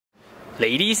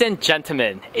Ladies and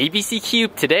gentlemen, ABC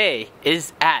Cube today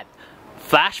is at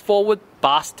Flash Forward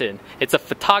Boston. It's a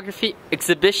photography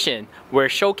exhibition where it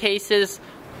showcases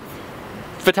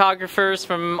photographers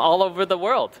from all over the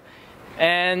world.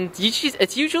 And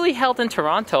it's usually held in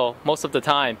Toronto most of the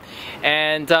time.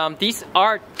 And these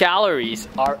art galleries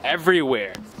are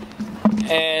everywhere.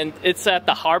 And it's at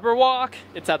the Harbor Walk,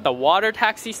 it's at the water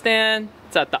taxi stand,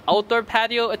 it's at the outdoor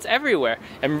patio, it's everywhere.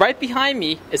 And right behind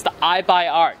me is the I Buy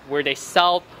Art, where they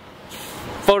sell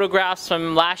photographs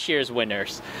from last year's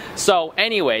winners. So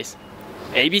anyways,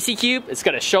 ABC Cube is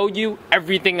gonna show you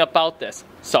everything about this.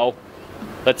 So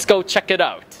let's go check it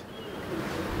out.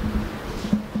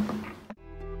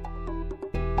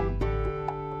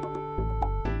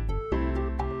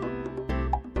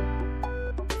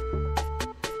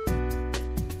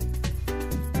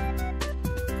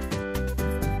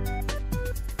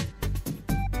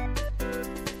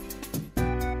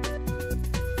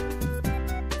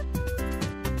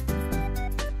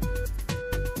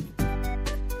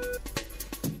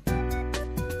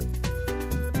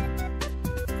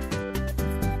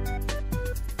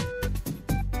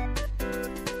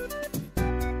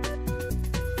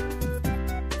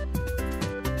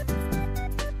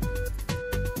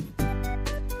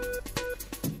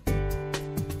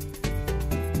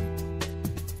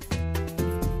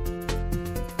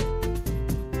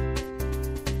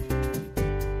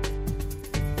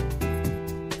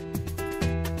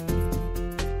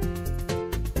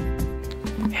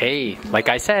 Hey, like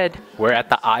I said, we're at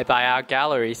the I Buy Art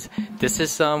galleries. This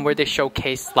is where they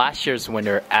showcased last year's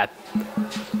winners at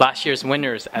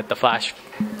the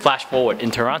Flash Forward in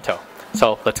Toronto.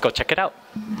 So let's go check it out.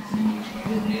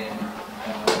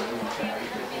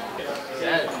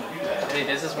 Hey,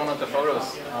 this is one of the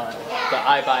photos, the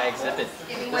I Buy exhibit.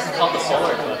 This is called the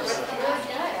solar eclipse.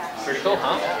 Pretty cool,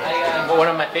 huh? But one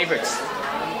of my favorites.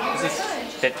 This is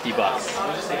 $50.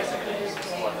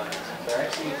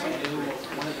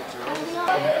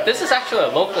 This is actually a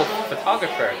local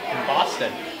photographer in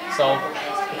Boston, so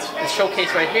it's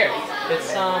showcased right here.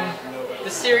 It's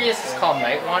this series is called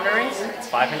Night Wanderings. It's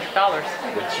 $500.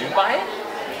 Would you buy it?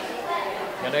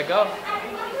 Here they go.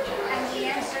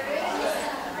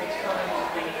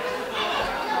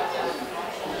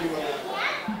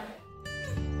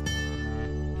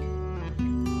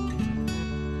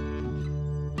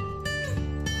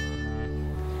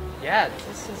 Yeah,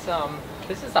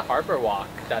 this is the Harbor Walk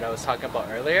that I was talking about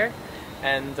earlier,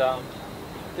 and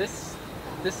this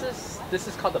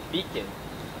is called the Beacon,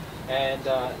 and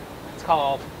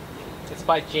it's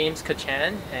by James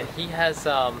Kachan, and he has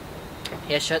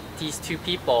shot these two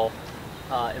people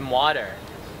in water.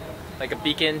 Like a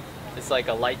beacon is like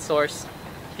a light source,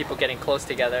 people getting close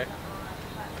together,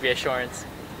 reassurance.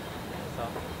 So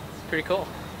it's pretty cool.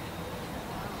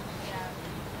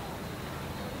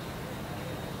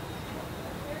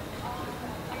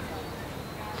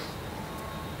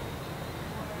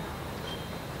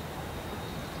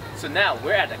 So now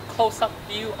we're at a close-up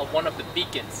view of one of the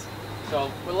beacons.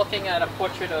 So we're looking at a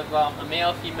portrait of a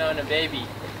male, female, and a baby.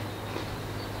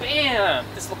 Bam!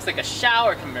 This looks like a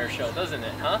shower commercial, doesn't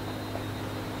it, huh?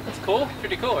 That's cool,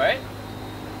 pretty cool, right?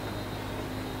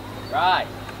 Right.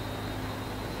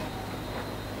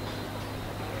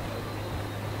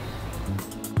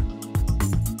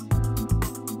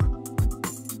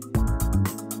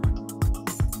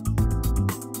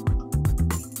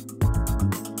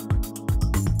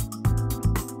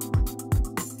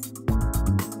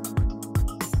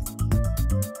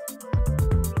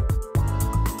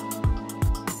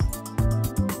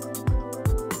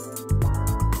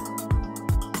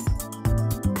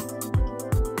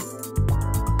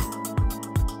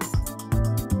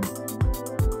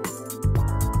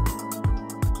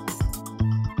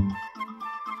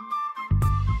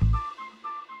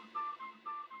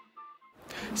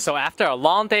 So after a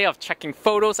long day of checking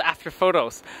photos after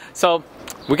photos, so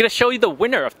we're gonna show you the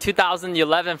winner of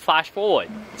 2011 Flash Forward.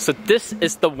 So this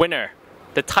is the winner.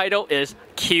 The title is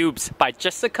Cubes by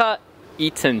Jessica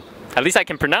Eaton. At least I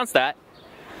can pronounce that.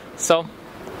 So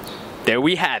there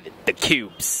we have it, the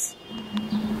Cubes.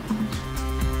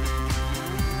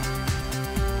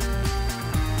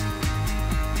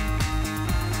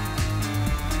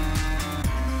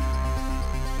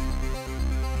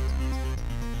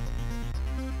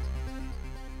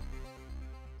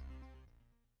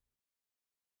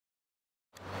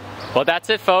 Well, that's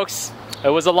it, folks. It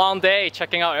was a long day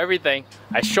checking out everything.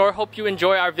 I sure hope you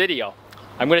enjoy our video.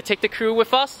 I'm gonna take the crew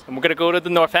with us and we're gonna go to the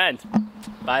North End.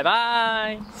 Bye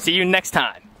bye. See you next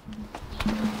time.